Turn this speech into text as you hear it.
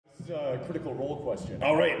a critical role question.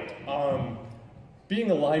 All right. Being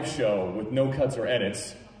a live show with no cuts or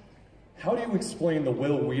edits, how do you explain the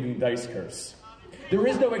Wil Wheaton dice curse? There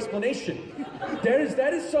is no explanation.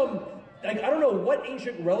 That is some, like, I don't know what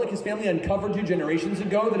ancient relic his family uncovered 2 generations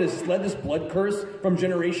ago that has led this blood curse from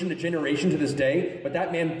generation to generation to this day, but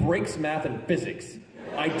that man breaks math and physics.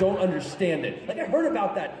 I don't understand it. Like, I heard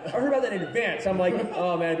about that in advance. I'm like,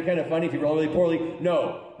 oh man, it'd be kind of funny if you roll really poorly.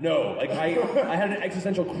 No. Like, I had an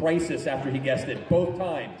existential crisis after he guessed it, both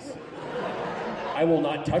times. I will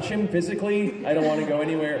not touch him physically. I don't want to go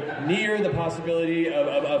anywhere near the possibility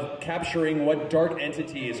of capturing what dark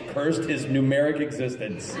entity has cursed his numeric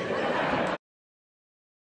existence.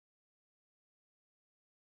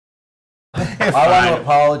 I want to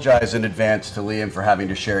apologize in advance to Liam for having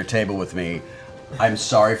to share a table with me. I'm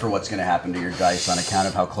sorry for what's going to happen to your dice on account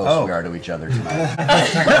of how close we are to each other tonight.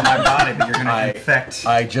 My body, but you're going to infect.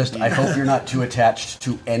 I hope you're not too attached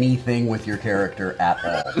to anything with your character at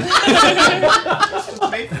all.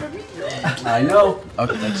 I know.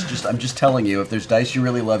 Okay, I'm just telling you, if there's dice you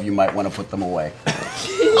really love, you might want to put them away.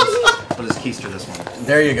 I'll just keister this one.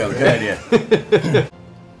 There you go. Good idea.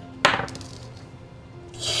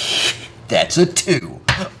 That's a 2.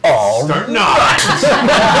 All right.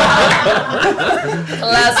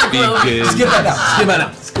 Classic move. Skip that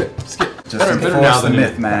now. Skip. Just enforce the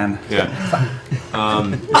myth, man. Yeah.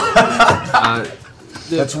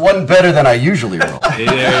 That's one better than I usually roll. There you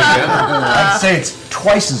go. I'd say it's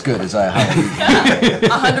twice as good as I usually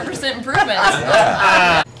 100% improvement.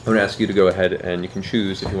 I'm going to ask you to go ahead and you can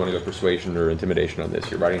choose if you want to go persuasion or intimidation on this.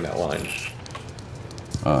 You're writing that line.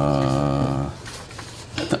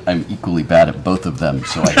 I'm equally bad at both of them,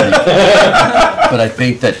 so I think. But I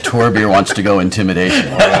think that Torbeer wants to go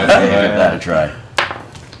intimidation. All right. Give that a try.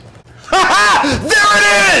 Ha! There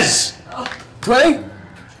it is! 20?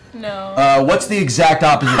 No. What's the exact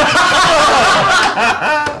opposite?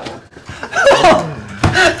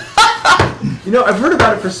 You know, I've heard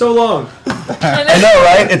about it for so long. I know,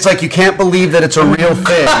 right? It's like you can't believe that it's a real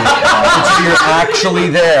thing until you're actually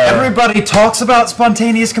there. Everybody talks about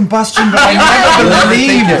spontaneous combustion, but I never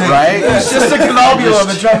believed it, right? It's just a globule of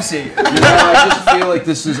a drum seat. You know, I just feel like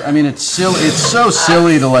this is. I mean, it's silly. It's so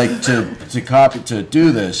silly to to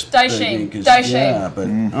do this. Die shame. Yeah, but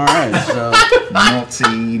all right. So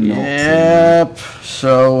naughty. Yep.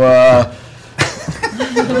 So.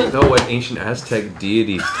 I don't know what ancient Aztec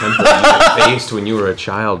deities tempted you faced when you were a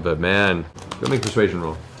child, but man, go make a persuasion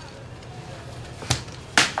roll. 1.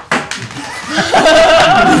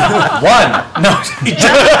 No.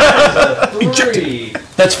 3.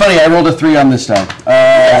 That's funny. I rolled a 3 on this time.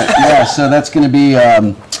 Yeah, so that's going to be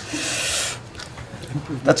a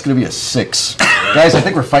 6. Guys, I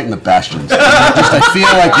think we're fighting the bastions. I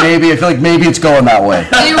feel like maybe it's going that way.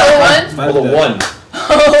 Did you roll 1? Roll a 1.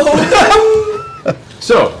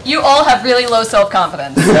 So you all have really low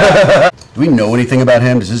self-confidence. Do we know anything about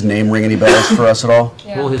him? Does his name ring any bells for us at all?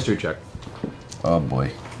 Yeah. roll a history check. Oh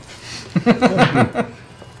boy.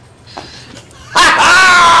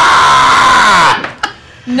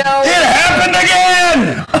 No. It happened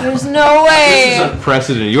again! There's no way. This is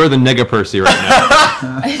unprecedented. You're the nega Percy right now.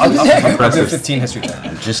 I'll do 15 history check.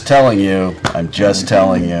 I'm just telling you.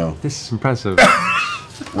 This is impressive.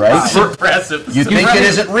 Right? Impressive. You think it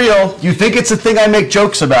isn't real. You think it's a thing I make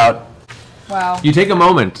jokes about. Wow. You take a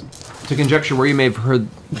moment to conjecture where you may have heard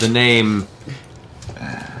the name.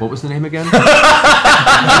 What was the name again? From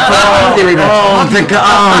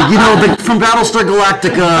Battlestar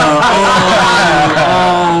Galactica.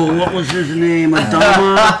 What was his name?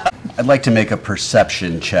 Adama? I'd like to make a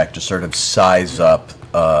perception check to sort of size up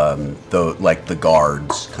the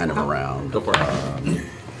guards kind of around. Go for it.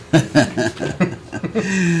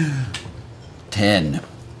 10.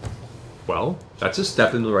 Well, that's a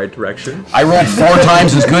step in the right direction. I rolled 4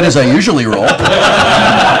 times as good as I usually roll.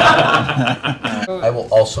 I will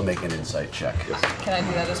also make an insight check. Can I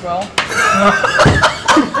do that as well?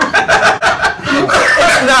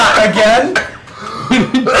 Again?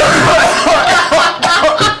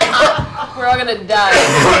 We're all gonna die.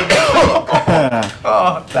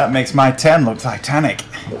 Oh, that makes my 10 look Titanic.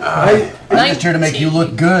 I'm just here to make you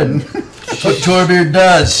look good. That's what Torbeard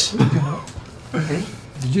does.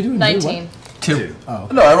 Did you do 19. 2. Oh.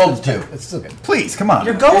 No, I rolled a 2. It's still good. Please, come on.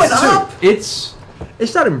 You're going up. It's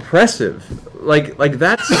not impressive. Like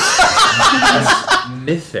that's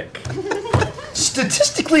mythic.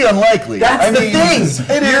 Statistically unlikely. That's the thing.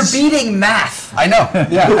 You're beating math. I know.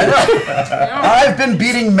 Yeah, I know. I've been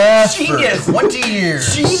beating math for 20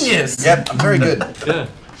 years. Genius. Yep, I'm very good. Yeah.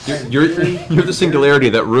 You're the singularity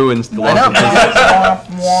that ruins the I long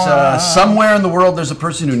know. Somewhere in the world, there's a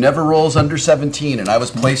person who never rolls under 17, and I was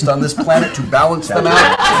placed on this planet to balance them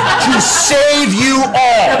out, to save you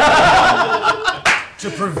all, to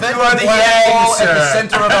prevent the black hole at the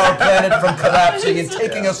center of our planet from collapsing and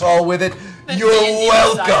taking us all with it. You're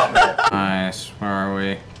welcome. Nice. Where are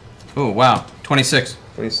we? Oh wow, 26.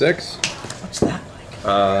 26. What's that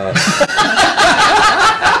like?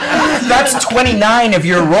 That's 29 of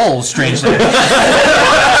your rolls, strangely.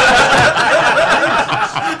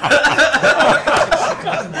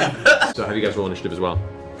 So have you guys roll initiative as well?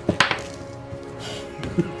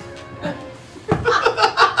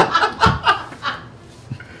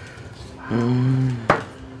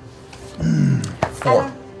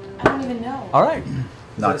 Four. I don't even know. All right.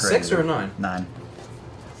 Not Is that great. 6 or a 9? 9.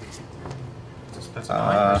 That's a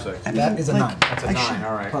 9 or 6. I mean, that is a 9. That's a 9.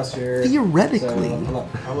 All right. Plus your Theoretically.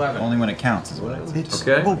 11. Only when it counts is what it is. It's,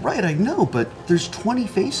 Okay. Well, right, I know, but there's 20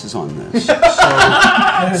 faces on this. So,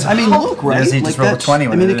 I mean, look, right? Yes, he just rolled a that's- 20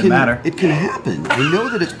 when it didn't matter. It can happen. I know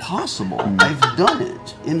that it's possible. I've done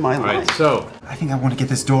it in my All life. right. So I think I want to get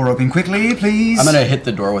this door open quickly, please. I'm gonna hit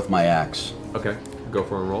the door with my axe. okay, go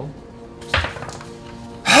for a roll.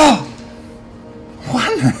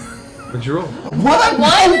 One. What'd you roll? What?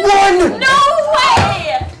 One? No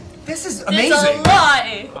way! This is It's amazing. a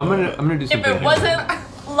lie. I'm gonna do If something. it wasn't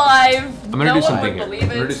live, I'm gonna no do one something would here. believe I'm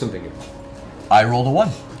gonna do it. something here. I rolled a 1.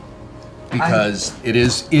 Because it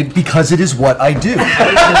is what I do.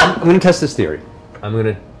 I'm gonna test this theory. I'm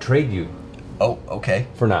gonna trade you Oh, okay.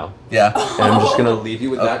 for now, Yeah. and I'm just gonna leave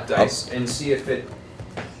you with that dice and see if it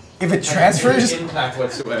If it transfers, any impact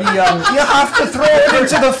whatsoever. you have to throw it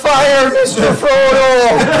into the fire, Mr.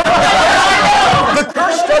 Frodo. The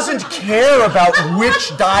curse doesn't care about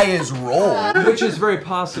which die is rolled. Which is very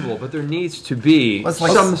possible, but there needs to be It's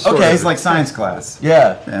like, some sort okay, of. it's like science class.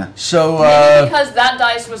 Yeah. Yeah. So, Maybe because that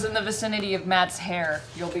dice was in the vicinity of Matt's hair,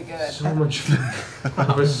 you'll be good. So much.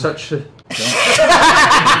 It was such a.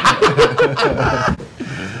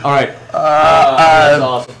 All right. That's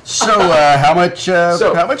awesome. so how much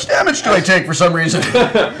damage do I take for some reason?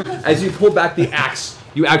 As you pull back the axe,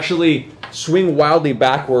 you actually swing wildly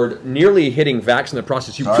backward, nearly hitting Vax in the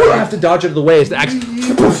process. You have to dodge out of the way as the axe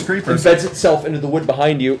embeds itself into the wood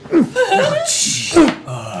behind you.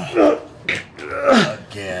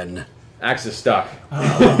 Again. Axe is stuck.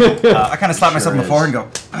 I kind of slap myself in the is. forehead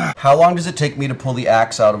and go, How long does it take me to pull the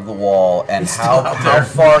axe out of the wall, and how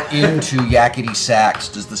far into Yakety Sax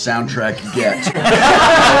does the soundtrack get?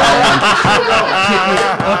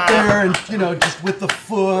 Up there, and just with the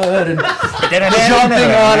foot and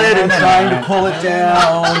jumping on it and trying to pull it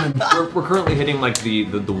down. And... We're currently hitting like the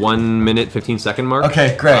 1 minute 15-second mark.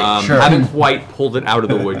 Okay, great, sure. Haven't quite pulled it out of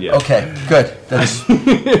the wood yet. Okay, good. That's...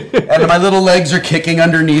 and my little legs are kicking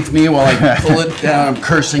underneath me while I pull it down. I'm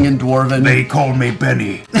cursing in Dwarven. they call me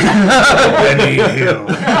Benny. Benny Hill.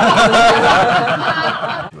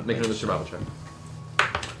 Make another survival check.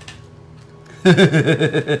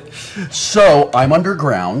 So I'm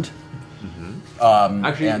underground.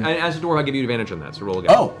 Actually, and- as a dwarf, I'll give you advantage on that. So roll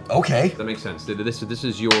again. Oh, okay. That makes sense. This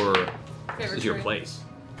is your place.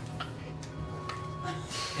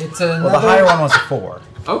 It's Well, the higher one was a 4.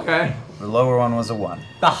 Okay. The lower one was a 1.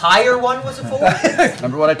 The higher one was a 4?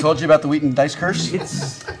 Remember what I told you about the Wheaton dice curse?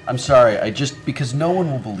 I'm sorry. because no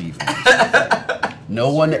one will believe me.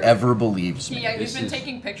 No one ever believes me. Yeah, he's This been is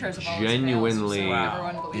taking pictures of all genuinely- his fails, so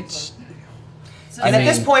everyone believes It's. him. So And I at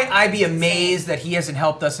this mean- point, I'd be amazed that he hasn't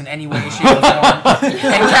helped us in any way, shape, or form.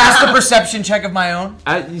 And cast a perception check of my own.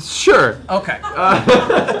 Sure. Okay. That's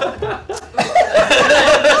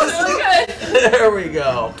really good. There we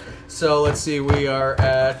go. So let's see, we are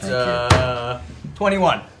at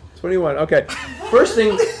 21. 21. Okay. First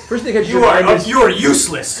thing that You are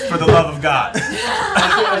useless, for the love of God.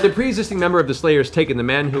 as a pre-existing member of the Slayer's Taken, the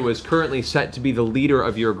man who is currently set to be the leader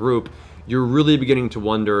of your group, you're really beginning to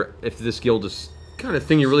wonder if this guild is kind of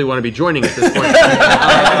thing you really want to be joining at this point.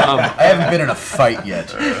 I haven't been in a fight yet.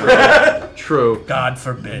 True. God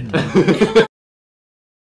forbid.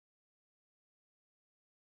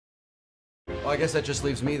 Well, I guess that just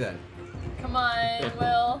leaves me then. Come on,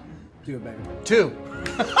 Will. 2.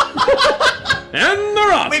 And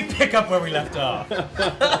they're off. We pick up where we left off.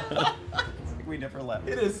 We never left.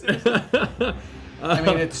 It is. I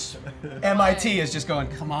mean, it's. MIT is just going,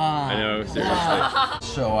 come on. I know. Seriously.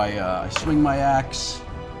 So I swing my axe.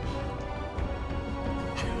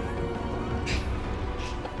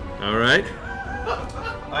 All right.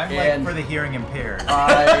 I'm And- for the hearing impaired.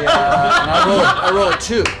 I roll a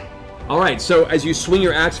 2. All right. So as you swing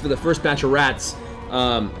your axe for the first batch of rats,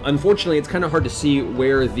 Unfortunately, it's kind of hard to see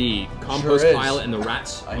where the compost pile and the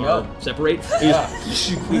rats separate.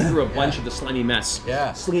 You clean through a bunch of the slimy mess,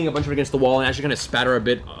 slinging a bunch of it against the wall, and actually kind of spatter a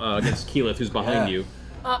bit against Keyleth, who's behind you.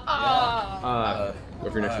 Go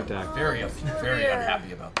for your next attack. Very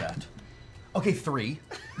unhappy about that. Okay, 3.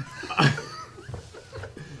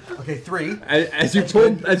 Okay, 3. As you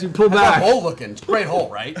pull back. That hole looking, it's a great hole,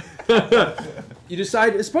 right? You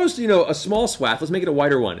decide it's supposed to, a small swath. Let's make it a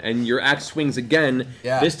wider one, and your axe swings again.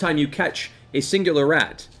 This time you catch a singular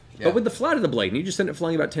rat, but with the flat of the blade, and you just send it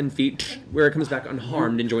flying about 10 feet, where it comes back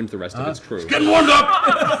unharmed and joins the rest of its crew. It's getting warmed up.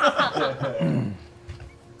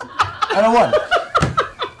 I don't want.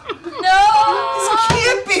 No! This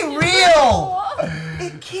can't be real.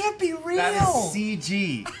 It can't be real. That is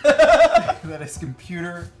CG. That is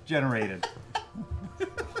computer generated.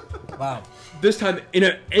 Wow. This time, in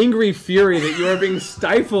an angry fury that you are being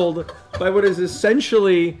stifled by what is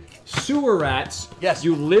essentially sewer rats,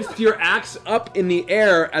 you lift your axe up in the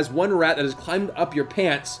air as one rat that has climbed up your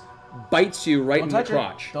pants bites you right in the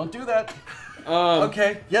crotch. Don't do that.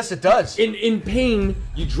 Okay. Yes, it does. In pain,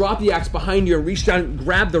 you drop the axe behind you and reach down,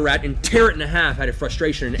 grab the rat, and tear it in half out of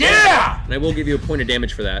frustration. And and I will give you a point of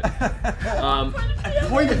damage for that. A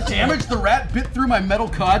point of damage? The rat bit through my metal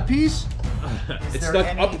codpiece? It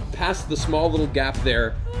stuck up past the small little gap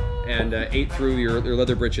there and ate through your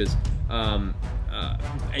leather breeches. And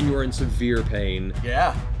you are in severe pain.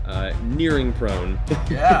 Yeah. Nearing prone.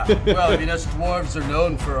 Yeah. Well, I mean, us dwarves are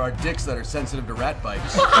known for our dicks that are sensitive to rat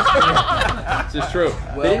bites. This is true.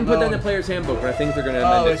 Well, they didn't put that in the player's handbook, but I think they're going to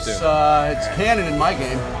amend it soon. It's canon in my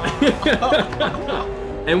game.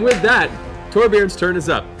 And with that, Torbjorn's turn is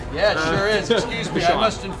up. Yeah, it sure is. Excuse me, I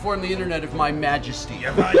must inform the internet of my majesty.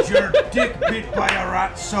 You've had your dick bit by a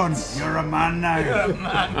rat, son. You're a man now. You're a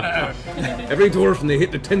man now. Every dwarf when they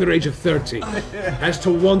hit the tender age of 30 has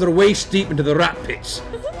to wander waist deep into the rat pits.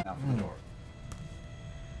 Now from the door.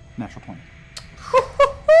 Natural 20.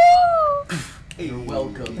 You're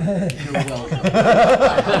welcome. You're welcome.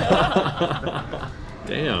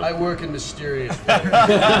 Damn. I work in mysterious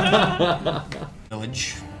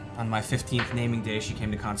Village. On my 15th naming day, she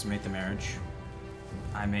came to consummate the marriage.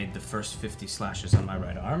 I made the first 50 slashes on my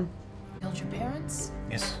right arm. Killed your parents?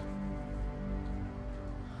 Yes.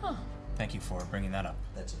 Huh. Thank you for bringing that up.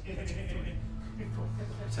 That's I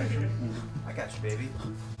got you, baby.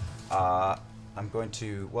 I'm going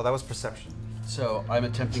to. Well, that was perception. So I'm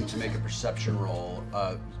attempting to make a perception roll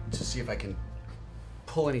to see if I can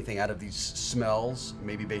pull anything out of these smells,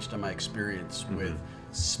 maybe based on my experience with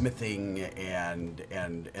smithing and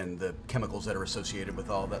the chemicals that are associated with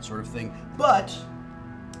all that sort of thing. But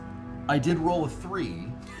I did roll a 3.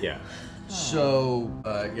 Yeah. So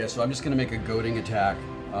so I'm just gonna make a goading attack,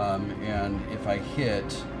 and if I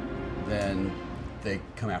hit, then they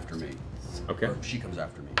come after me. Okay. Or she comes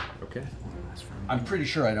after me. Okay. I'm pretty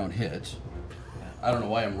sure I don't hit. I don't know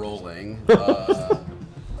why I'm rolling.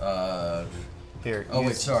 Here. Oh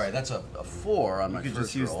wait, sorry. That's a 4 on my first roll. You could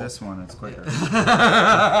just use this one. It's quicker. And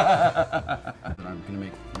I'm gonna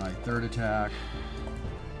make my third attack.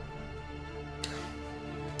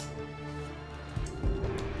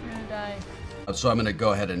 You're gonna die. So I'm gonna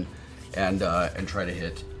go ahead and try to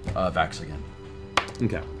hit Vax again.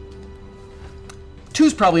 Okay.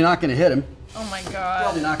 2's probably not gonna hit him. Oh my god.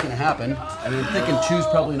 Probably not gonna happen. I mean, I'm thinking 2's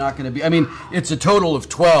probably not gonna be. I mean, it's a total of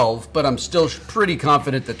 12, but I'm still pretty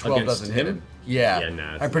confident that 12 doesn't hit him. Yeah,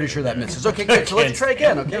 nah, I'm pretty sure that misses. Okay, good. So let's try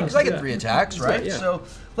again, okay? Because I get 3 attacks, right? So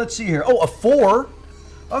let's see here. Oh, a 4.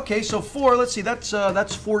 Okay, so 4. Let's see. That's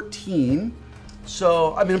 14.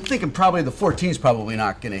 So I mean, I'm thinking probably the 14's probably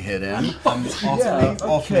not going to hit him.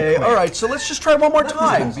 Okay. All right. So let's just try one more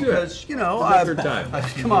time because come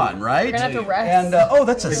on, right? You're gonna have to rest. And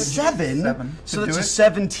that's a 7. So that's a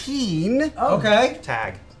 17. Okay.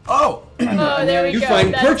 Tag. Oh. Oh, there we go. You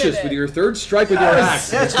find That's purchase it. with your third strike with your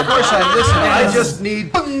axe. Yes, of course I listen. I just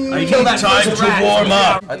need time to warm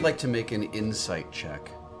up. I'd like to make an insight check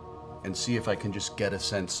and see if I can just get a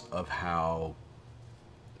sense of how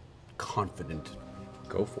confident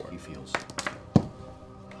Go for he it. feels.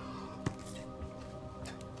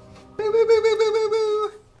 20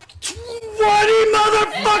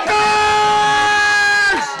 motherfuckers!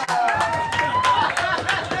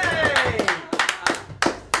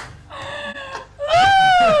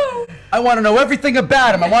 I want to know everything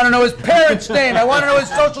about him. I want to know his parents' name. I want to know his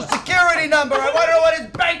social security number. I want to know what his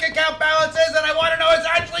bank account balance is, and I want to know his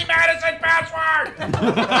Ashley Madison password.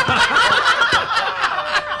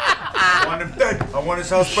 I want him dead. I want his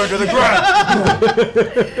house burned to the ground.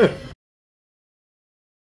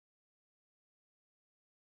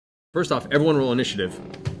 First off, everyone roll initiative.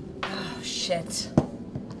 Oh, shit.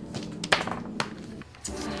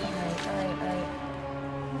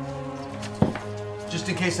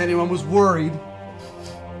 in case anyone was worried,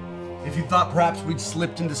 if you thought perhaps we'd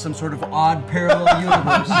slipped into some sort of odd parallel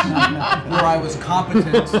universe where I was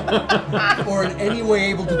competent or in any way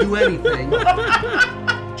able to do anything,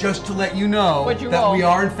 just to let you know that we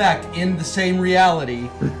are in fact in the same reality,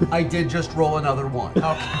 I did just roll another one.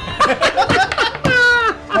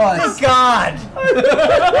 Oh God!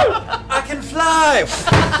 I can fly!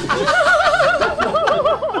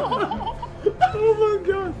 Oh my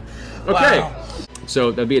God. Okay. Wow. So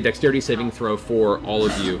that'd be a dexterity saving throw for all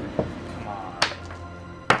of you.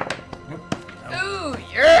 Ooh,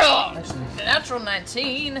 yeah! Natural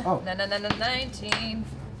 19. Oh. 19.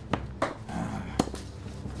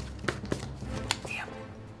 Damn.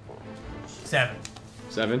 7.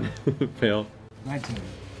 7. Fail. 19.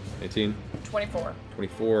 19. 24.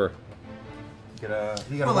 24. You got a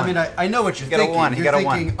Well, one. I mean, I know what you're You got a thinking. one, you You're got a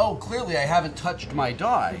thinking, one. oh, clearly I haven't touched my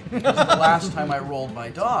die. Because the last time I rolled my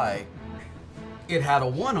die, it had a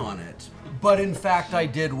 1 on it. But in fact, I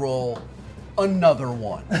did roll another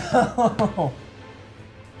 1.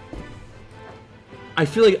 I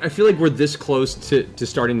feel like we're this close to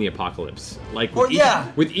starting the apocalypse. Like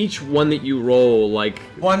with each one that you roll, like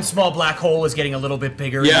one small black hole is getting a little bit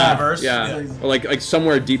bigger in the universe. Yeah. Or like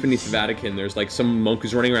somewhere deep beneath the Vatican, there's like some monk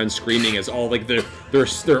who's running around screaming as all like their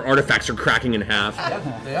artifacts are cracking in half.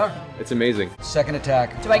 Yeah, they are. It's amazing. Second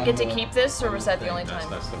attack. Do I get to keep this, or was that the only time?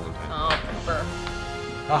 That's the one time. Oh, Cooper.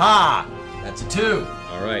 Haha! That's a 2.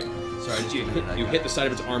 All right. Sorry, you hit the side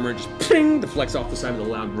of its armor, just ping, deflects off the side with a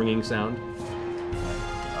loud ringing sound.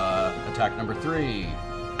 Attack number 3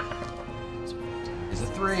 is a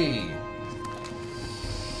 3.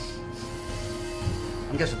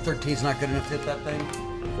 I'm guessing 13's not good enough to hit that thing.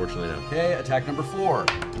 Unfortunately, no. Okay, attack number 4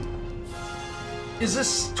 is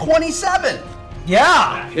this 27.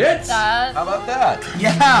 Yeah, hits. How about that?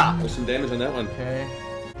 Yeah. There's some damage on that one. Okay.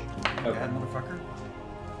 Okay, motherfucker.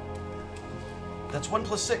 That's 1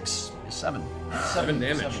 plus 6 is 7. 7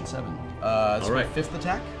 damage. 7. That's All right. my 5th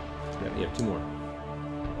attack. Yeah, you have 2 more.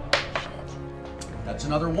 That's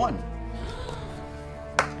another 1.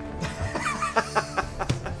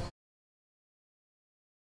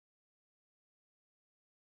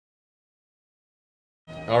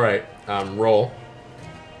 All right, roll.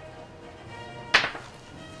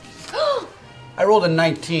 I rolled a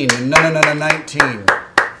 19. No, 19.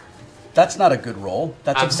 That's not a good roll.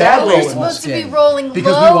 That's a bad sadly- roll. You're in this supposed to be game. rolling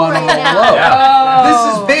because low we want to right roll now. low. Yeah.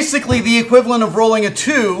 This is basically the equivalent of rolling a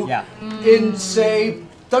 2 in, say,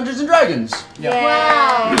 Dungeons and Dragons.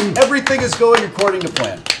 Wow. Everything is going according to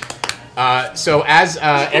plan. So as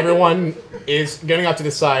everyone is getting up to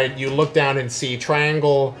the side, you look down and see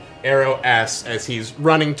triangle arrow S as he's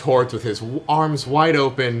running towards with his arms wide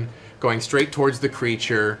open, going straight towards the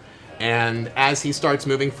creature. And as he starts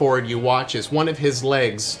moving forward, you watch as one of his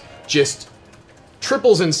legs just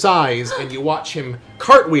triples in size, and you watch him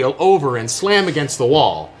cartwheel over and slam against the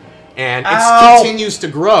wall. And it continues to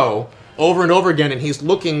grow over and over again, and he's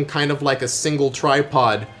looking kind of like a single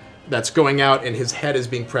tripod that's going out, and his head is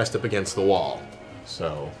being pressed up against the wall.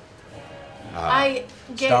 So... I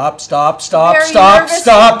get Stop. very nervous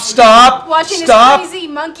watching this crazy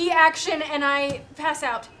monkey action, and I pass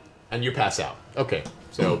out. And you pass out. Okay,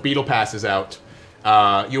 so Beetle passes out.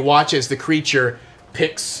 You watch as the creature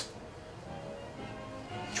picks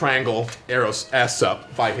triangle arrow S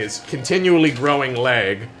up by his continually growing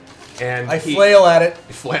leg, and I flail at it.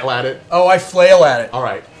 You flail at it? Oh, I flail at it. All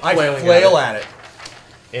right. I flail at it.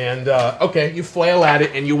 And, okay, you flail at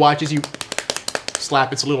it, and you watch as you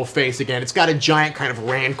slap its little face again. It's got a giant kind of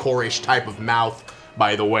rancorish type of mouth,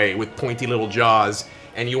 by the way, with pointy little jaws.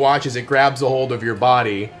 And you watch as it grabs a hold of your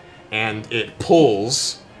body, and it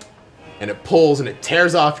pulls, and it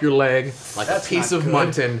tears off your leg like a piece of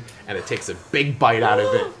mutton, and it takes a big bite out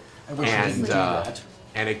of it.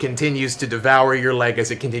 And it continues to devour your leg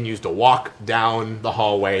as it continues to walk down the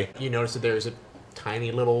hallway. You notice that there's a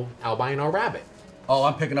tiny little albino rabbit. Oh,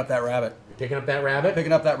 I'm picking up that rabbit. You're picking up that rabbit?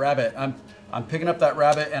 Picking up that rabbit. I'm picking up that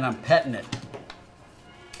rabbit and I'm petting it.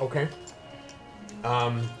 Okay.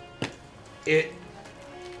 It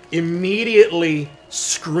immediately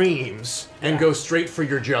screams and goes straight for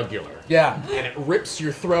your jugular. Yeah. And it rips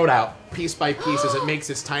your throat out piece by piece as it makes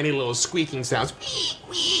its tiny little squeaking sounds.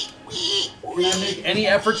 Can I make any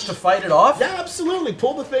efforts to fight it off? Yeah, absolutely.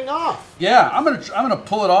 Pull the thing off. Yeah, I'm gonna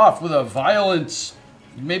pull it off with a violence,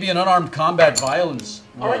 maybe an unarmed combat violence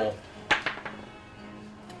roll. All right.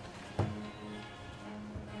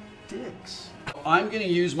 Dicks. I'm gonna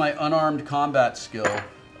use my unarmed combat skill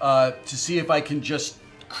to see if I can just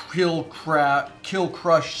kill,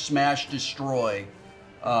 crush, smash, destroy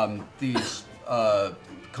these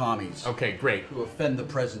commies. Okay, great. Who offend the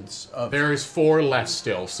presence of... There's 4 left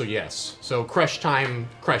still, so yes. So crush time,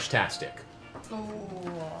 crush-tastic.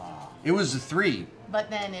 It was a 3. But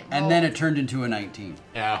then it rolled. And then it turned into a 19.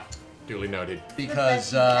 Yeah, duly noted.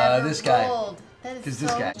 Because this guy. Because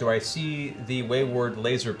this guy. Do I see the wayward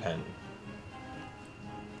laser pen?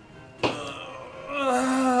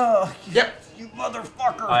 Yep. You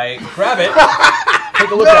motherfucker. I grab it.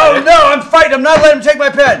 Take a look at it. No, I'm fighting. I'm not letting him take my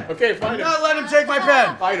pen. Okay, fight him. I'm not letting him take my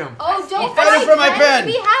pen. Fight him. Oh, don't fight him for my pen.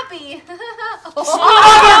 Be happy.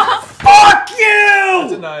 Fuck you!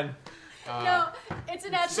 It's a 9. No, it's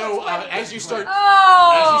an natural So 20. as you start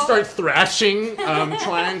Oh! thrashing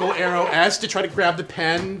Triangle Arrow S to try to grab the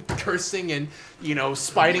pen, cursing and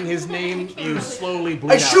spiting his name, you slowly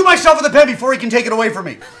bleed I out. shoot myself with the pen before he can take it away from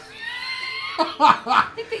me.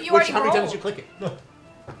 I think that you How many already times did you click it?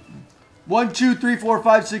 1, 2, 3, 4,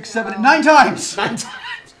 5, 6, 7, 9 times. 9 times.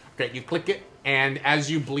 Okay, you click it, and as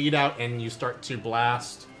you bleed out and you start to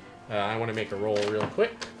blast, I want to make a roll real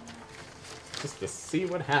quick, just to see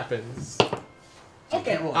what happens. You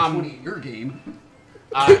can't roll a 20 in your game.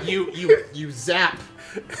 You zap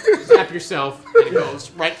yourself, and it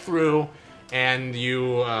goes right through. And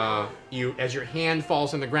you as your hand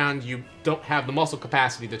falls on the ground, you don't have the muscle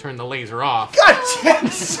capacity to turn the laser off. God damn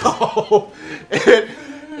it! So,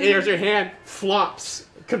 as your hand flops,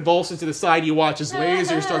 convulses to the side, you watch as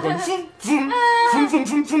lasers start going. Vroom, vroom, vroom, vroom,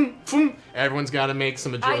 vroom, vroom, vroom. Everyone's got to make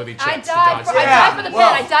some agility checks to dodge. I die for the pen.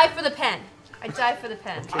 I die for the pen. I die for the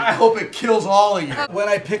pen. I hope it kills all of you. When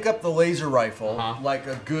I pick up the laser rifle, like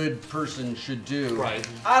a good person should do,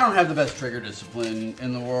 I don't have the best trigger discipline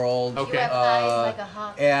in the world. Okay. You have eyes like a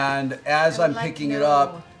hawk. And as I'm picking it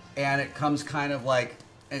up, and it comes kind of like,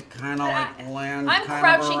 it kind of like lands I'm kind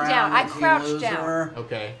crouching of down. around I crouch down.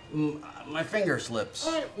 Okay. My finger slips.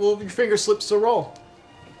 All right, well, your finger slips, so roll.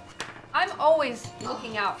 I'm always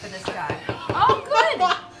looking out for this guy. Oh, good.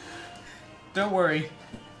 Don't worry.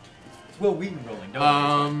 It's Wil Wheaton rolling.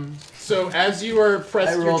 Don't worry. So as you are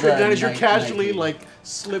pressing your trigger down, as you 19. casually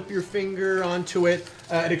slip your finger onto it,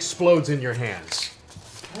 it explodes in your hands.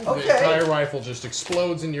 Okay. The entire rifle just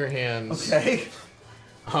explodes in your hands. Okay.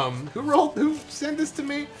 Who sent this to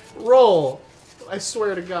me? Roll. I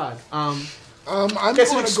swear to God. I'm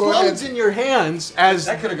Guess it going to go ahead. explodes in your hands as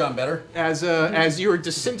that could have gone better. As you are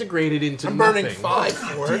disintegrated into I'm nothing. burning 5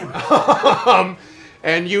 for it.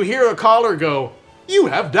 And you hear a caller go, "You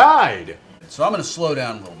have died." So I'm going to slow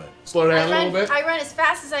down a little bit. Slow down a little bit. I run as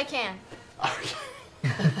fast as I can.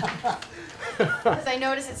 Because I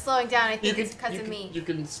notice it's slowing down. I think it's because of me. You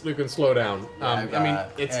can slow down. I mean,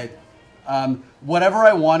 it's. Whatever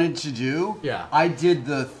I wanted to do, Yeah. I did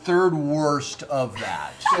the third worst of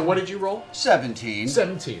that. So what did you roll? 17.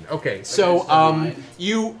 17. Okay, so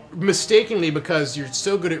you mistakenly, because you're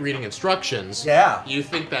so good at reading instructions, you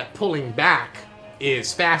think that pulling back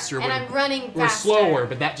is faster. And I'm running We're faster. slower,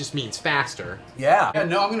 but that just means faster. Yeah.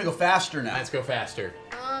 No, I'm gonna go faster now. Let's go faster.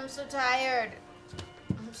 Oh, I'm so tired.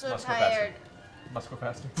 I'm so Must go tired. Must go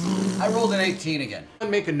faster. I rolled an 18 again.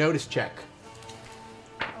 Make a notice check.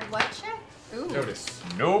 A what check? Ooh. Notice.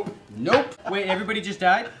 Nope. Nope. Wait, everybody just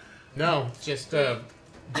died? No, just the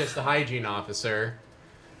hygiene officer.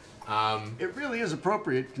 It really is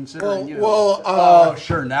appropriate considering you. Well,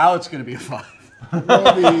 sure. Now it's gonna be a 5. well,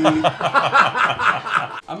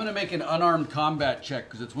 I'm gonna make an unarmed combat check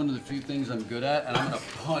because it's one of the few things I'm good at, and I'm gonna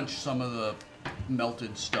punch some of the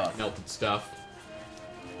melted stuff. Melted stuff.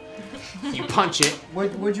 You punch it.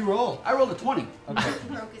 What'd you roll? I rolled a 20. Okay.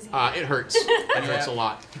 It hurts. It hurts a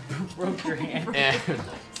lot. Broke your hand. And,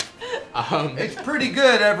 it's pretty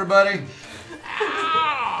good, everybody.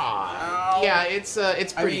 Yeah, it's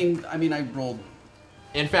pretty. I mean, I rolled.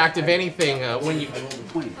 In fact, if anything, when you I rolled a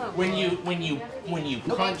 20. when you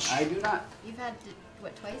Nope, punch I do not. You've had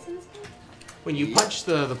what, twice in this game? when you punch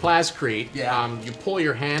the plascrete, you pull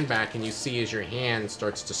your hand back and you see as your hand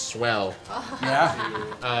starts to swell.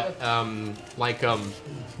 Yeah. Like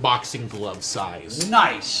boxing glove size.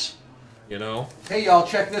 Nice. You know. Hey, y'all,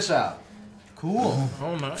 check this out. Cool.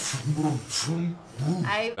 Oh, nice.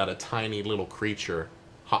 That a tiny little creature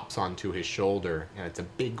hops onto his shoulder, and it's a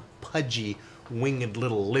big, pudgy, winged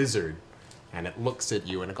little lizard, and it looks at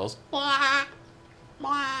you and it goes, "Blah,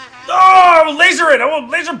 blah." Oh, laser it! I want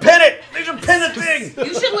laser pin it! Laser pin the thing!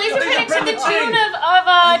 You should laser pin it to the tune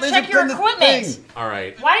of check your equipment. All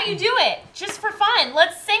right. Why don't you do it? Just for fun.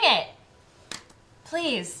 Let's sing it.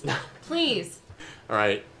 Please. Please. All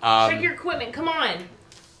right. Check your equipment. Come on.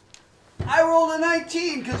 I rolled a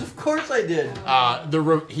 19 because of course I did.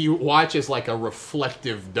 He watches like a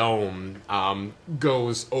reflective dome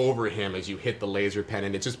goes over him as you hit the laser pen,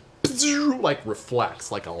 and it just like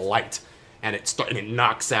reflects like a light, and it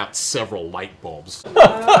knocks out several light bulbs.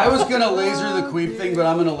 I was gonna laser the queen thing, but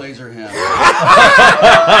I'm gonna laser him.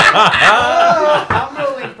 I'm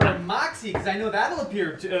rolling for Moxie because I know that'll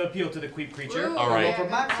appeal to the queep creature. All right. Roll for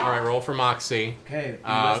Moxie. All right, roll for Moxie. Okay,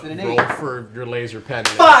 less than an 8. Roll for your laser pen.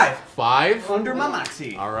 5. 5? Under my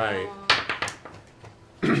Moxie. All right.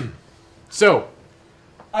 So,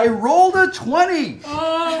 I rolled a 20.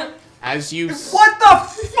 as you What the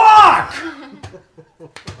fuck?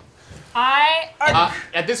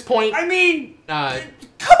 at this point, I mean,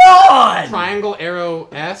 come on! Triangle arrow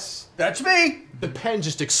S. That's me. The pen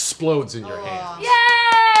just explodes in your hand.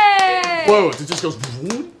 Yay! Explodes. It just goes,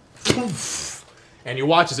 and you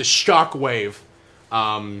watch as a shock wave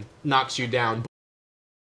knocks you down.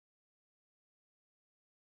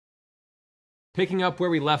 Picking up where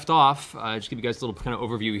we left off, just give you guys a little kind of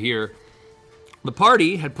overview here. The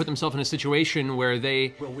party had put themselves in a situation where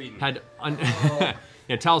they had... yeah,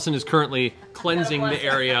 Taliesin is currently cleansing the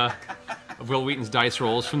area of Wil Wheaton's dice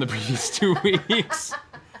rolls from the previous 2 weeks.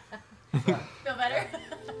 Feel better?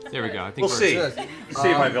 There we go. I think we'll see. See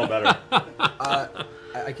if I feel better.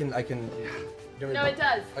 I can. No, it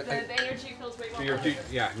does. The energy feels way more.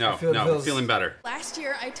 Yeah, no, feeling better. Last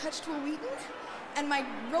year, I touched Wil Wheaton, and my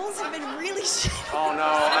rolls have been really shit. Oh no,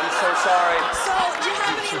 I'm so sorry. So, do you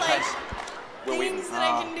have any, like, things that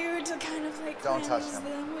I can do to kind of, like, Don't touch cleanse him. the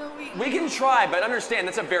Wil Wheaton? We can try, but understand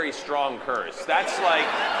that's a very strong curse. That's like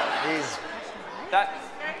that.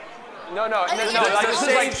 No, like the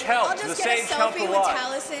sage helps. I'll just The get a sage helps selfie a with lot.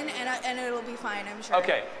 Taliesin, and it'll be fine, I'm sure.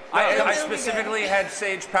 Okay. I specifically had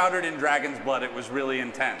sage powdered in dragon's blood. It was really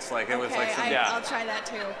intense. Like it was like some, yeah. I'll try that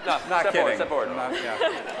too. No, not Step kidding. forward, Step forward. Yeah.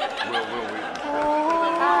 Wil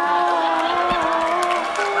Wheaton.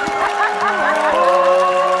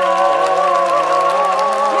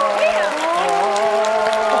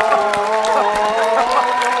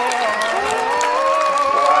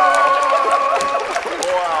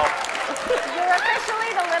 You're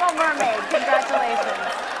officially the Little Mermaid. Congratulations.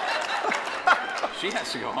 She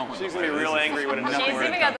has to go home. She's gonna be real angry when enough She's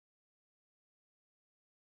even got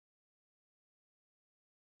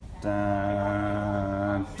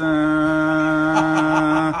Dun, dun,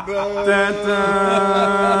 dun,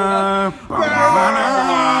 dun. I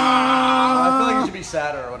feel like it should be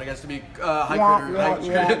sadder when it gets to be high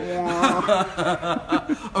critter.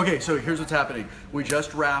 Okay, so here's what's happening. We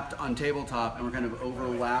just wrapped on tabletop, and we're kind of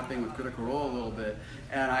overlapping with Critical Role a little bit.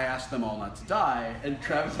 And I asked them all not to die, and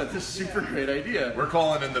Travis had this super great idea. We're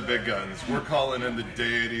calling in the big guns. We're calling in the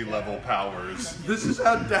deity level powers. This is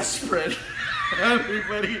how desperate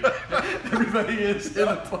everybody is in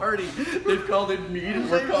the party. They've called in me to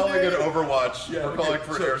We're calling it Overwatch. Yeah, we're calling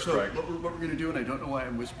for airstrike. What we're going to do, and I don't know why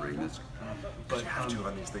I'm whispering this, but you have to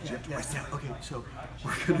on these things. You have to whisper. okay, so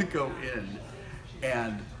we're going to go in,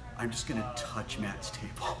 and I'm just going to touch Matt's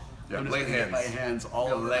table. Yeah, I'm just lay gonna get hands. my hands all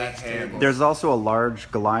over Matt's table. There's also a large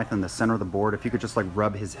Goliath in the center of the board. If you could just like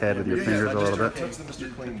rub his head with your fingers a little bit. Touch the Mr.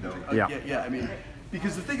 Clean though. Yeah, I mean,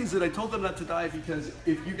 because the thing is that I told them not to die because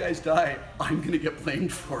if you guys die, I'm gonna get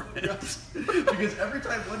blamed for it. Because every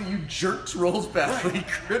time one of you jerks rolls badly,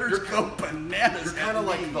 critters go bananas. You're kind of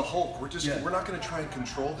like the Hulk. We're not gonna try and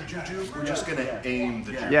control the juju. We're just gonna aim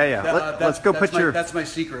the juju. Yeah. Let's go put your. That's my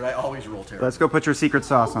secret. I always roll terrible. Let's go put your secret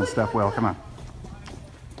sauce on stuff. Will, come on.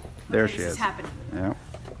 There she This is. is happening. Yeah.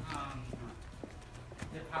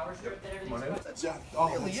 That's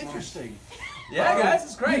really interesting. Yeah, guys,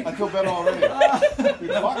 it's great. I feel better already.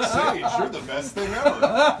 Dude, fuck Sage, you're the best thing ever.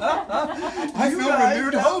 I feel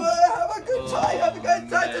renewed hope. Have a good time. Have a good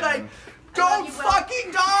time tonight. Don't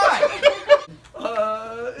fucking die.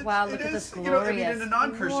 Wow, look at this glorious. You know, I mean, in a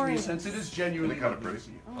non-cursing sense, it is genuinely kind of pretty.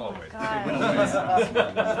 Oh, wait. Have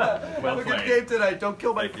a good game tonight. Don't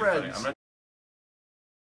kill my friends.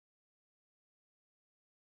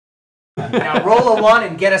 Now roll a 1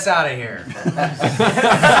 and get us out of here.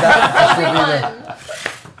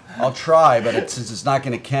 I'll try, but since it's not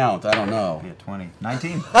going to count, I don't know. Yeah, 20.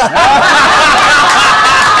 19.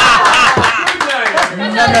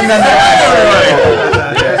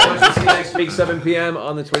 See you next week, 7 p.m.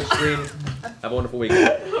 on the Twitch stream. Have a wonderful week.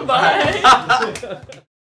 Bye.